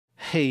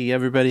Hey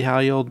everybody, how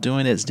y'all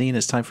doing? It's Dean.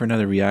 It's time for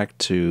another react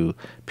to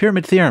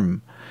Pyramid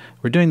Theorem.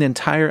 We're doing the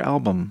entire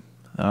album,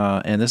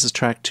 and this is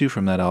track 2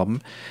 from that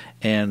album.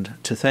 And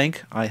to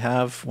thank, I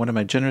have one of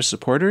my generous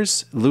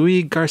supporters,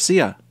 Louis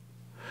Garcia,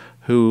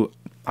 who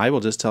I will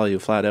just tell you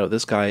flat out,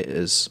 this guy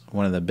is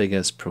one of the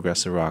biggest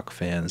progressive rock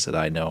fans that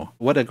I know.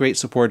 What a great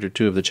supporter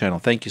too of the channel.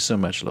 Thank you so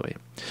much, Louis.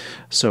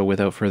 So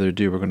without further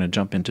ado, we're going to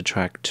jump into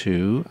track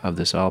 2 of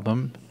this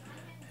album.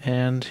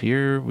 And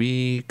here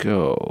we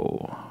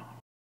go.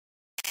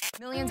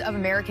 Millions of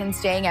Americans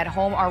staying at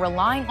home are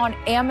relying on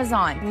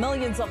Amazon.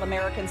 Millions of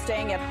Americans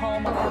staying at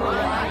home are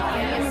relying on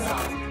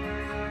Amazon.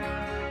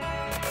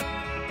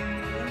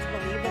 Millions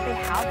believe that they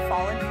have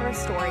fallen for a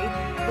story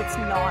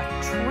that's not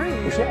true.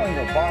 The sharing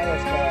of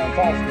biased and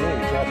false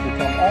news has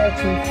become all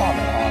too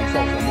common on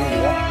social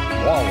media.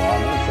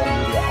 Warmongers, some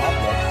media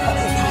outlets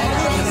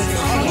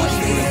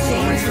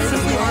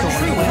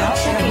Without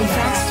checking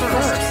facts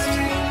first.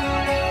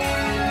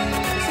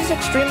 This is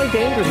extremely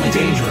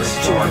dangerous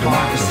to our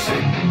democracy.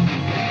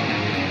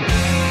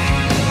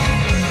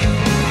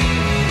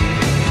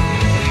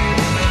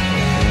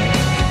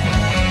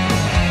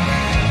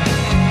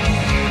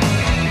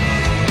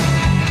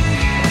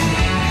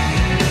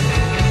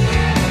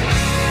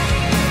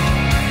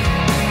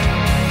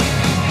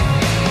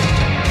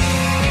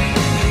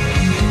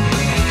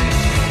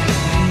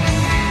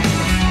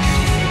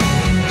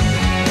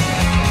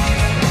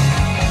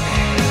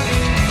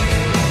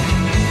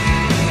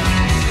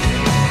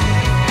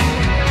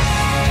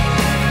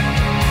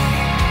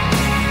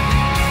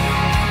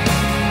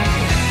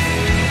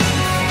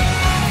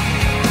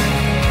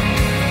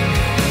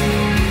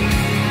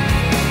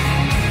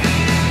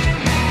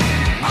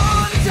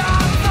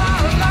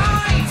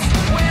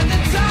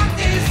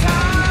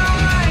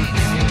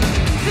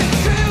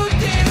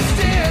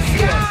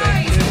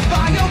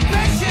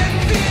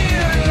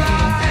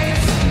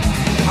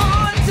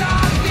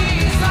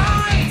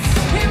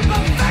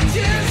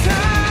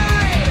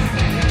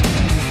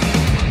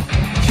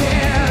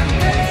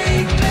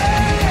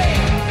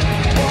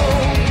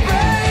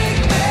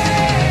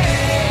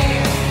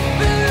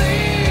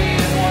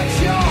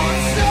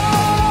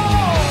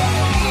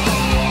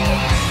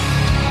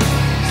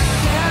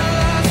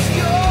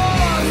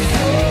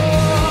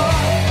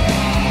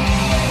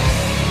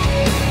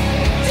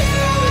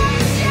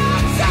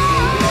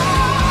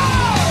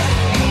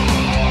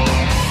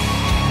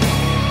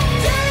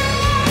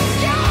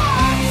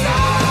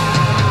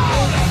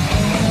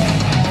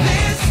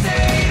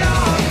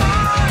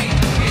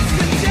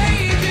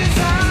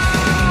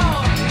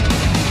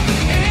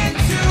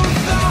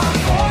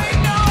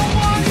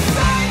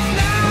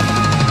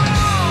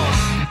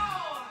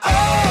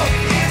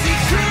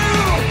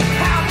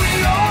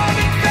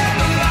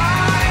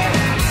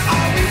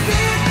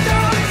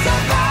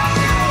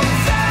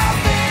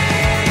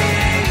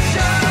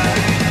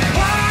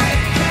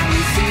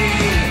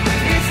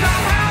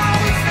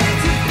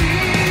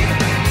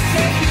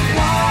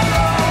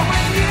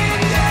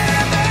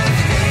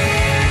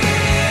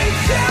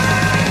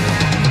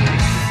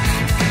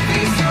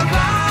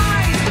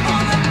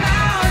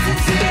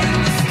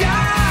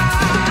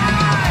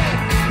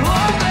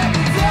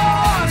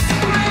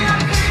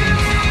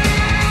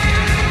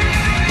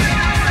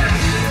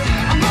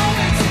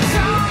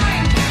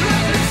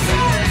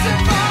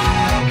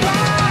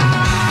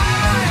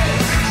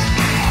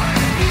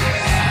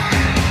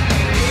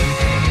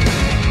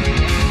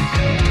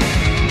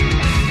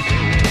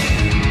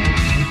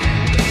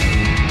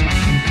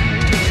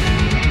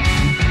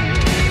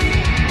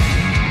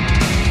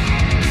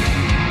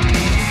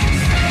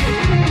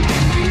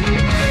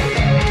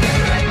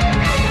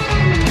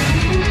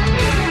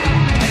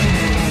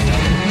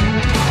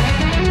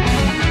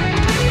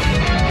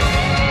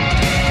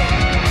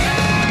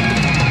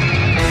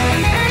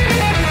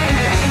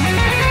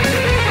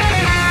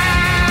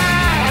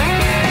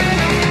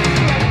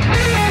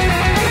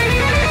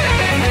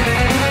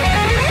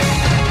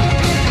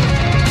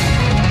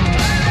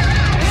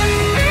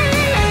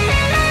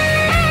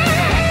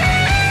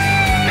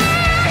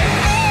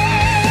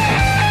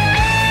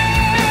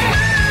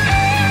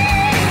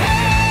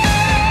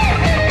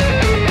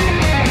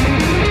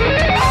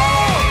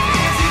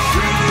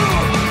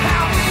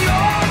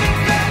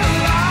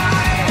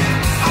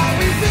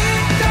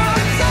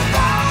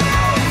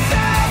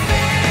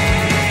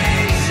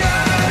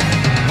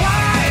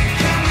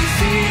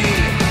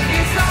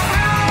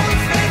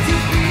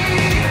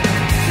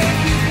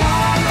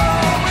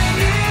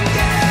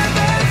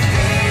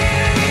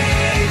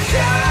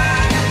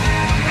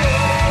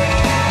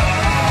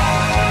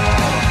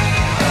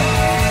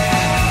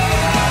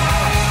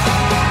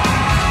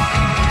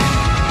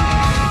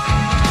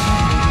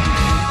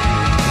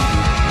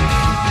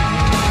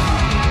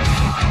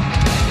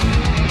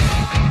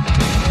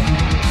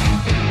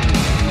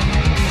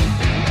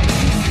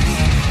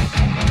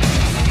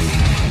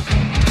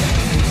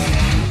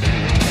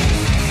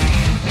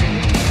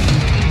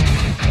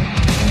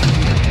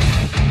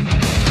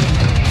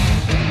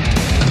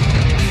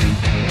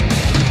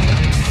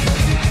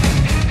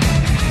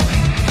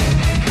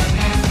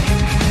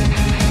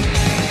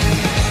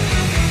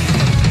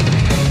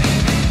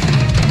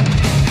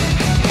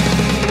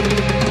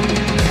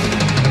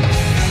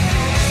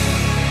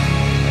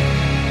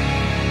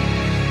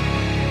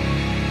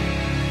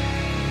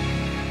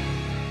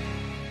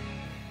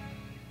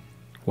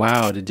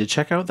 Wow, did you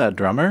check out that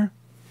drummer?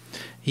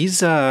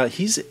 He's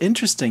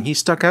interesting. He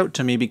stuck out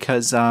to me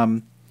because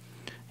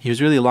he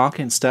was really locked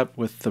in step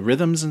with the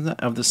rhythms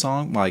of the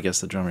song. Well, I guess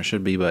the drummer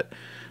should be, but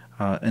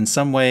in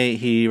some way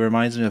he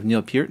reminds me of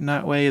Neil Peart in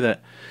that way,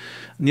 that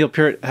Neil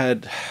Peart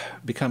had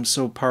become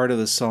so part of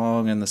the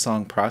song and the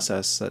song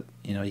process that,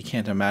 you know, you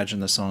can't imagine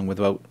the song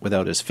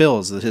without his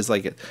fills. It's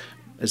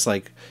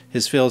like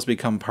his fills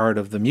become part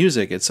of the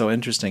music. It's so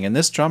interesting. And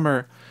this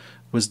drummer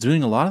was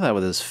doing a lot of that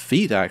with his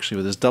feet, actually,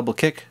 with his double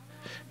kick,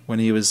 when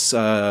he was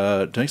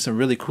doing some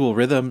really cool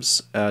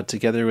rhythms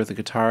together with the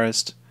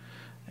guitarist.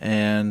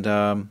 And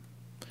the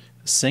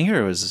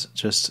singer was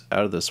just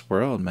out of this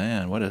world,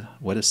 man. What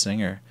a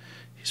singer.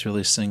 He's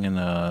really singing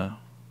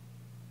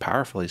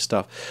powerfully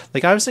stuff.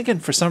 Like, I was thinking,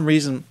 for some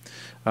reason,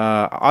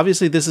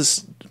 obviously this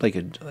is like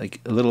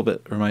a little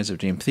bit reminds of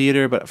Dream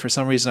Theater, but for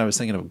some reason I was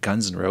thinking of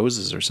Guns N'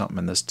 Roses or something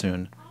in this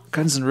tune.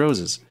 Guns N'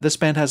 Roses. This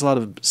band has a lot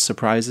of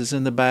surprises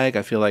in the bag.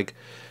 I feel like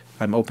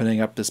I'm opening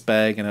up this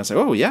bag and I was like,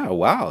 oh yeah,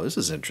 wow, this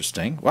is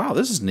interesting. Wow,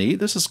 this is neat.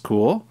 This is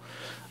cool.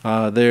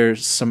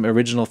 There's some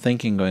original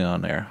thinking going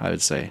on there, I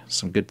would say.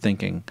 Some good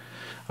thinking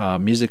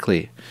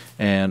musically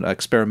and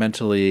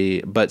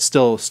experimentally, but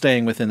still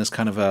staying within this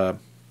kind of a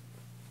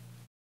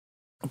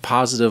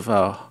positive,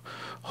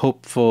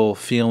 hopeful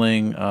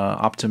feeling,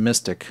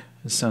 optimistic.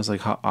 It sounds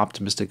like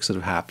optimistic, sort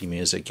of happy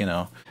music, you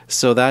know.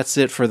 So that's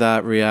it for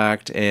that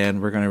react, and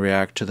we're going to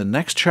react to the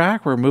next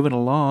track. We're moving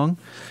along.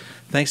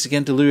 Thanks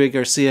again to Louis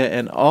Garcia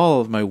and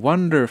all of my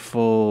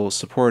wonderful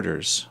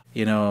supporters.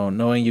 You know,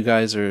 knowing you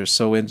guys are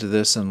so into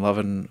this and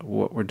loving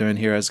what we're doing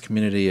here as a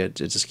community, it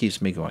just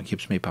keeps me going,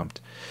 keeps me pumped.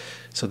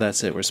 So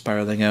that's it. We're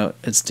spiraling out.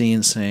 It's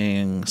Dean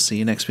saying, see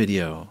you next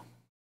video.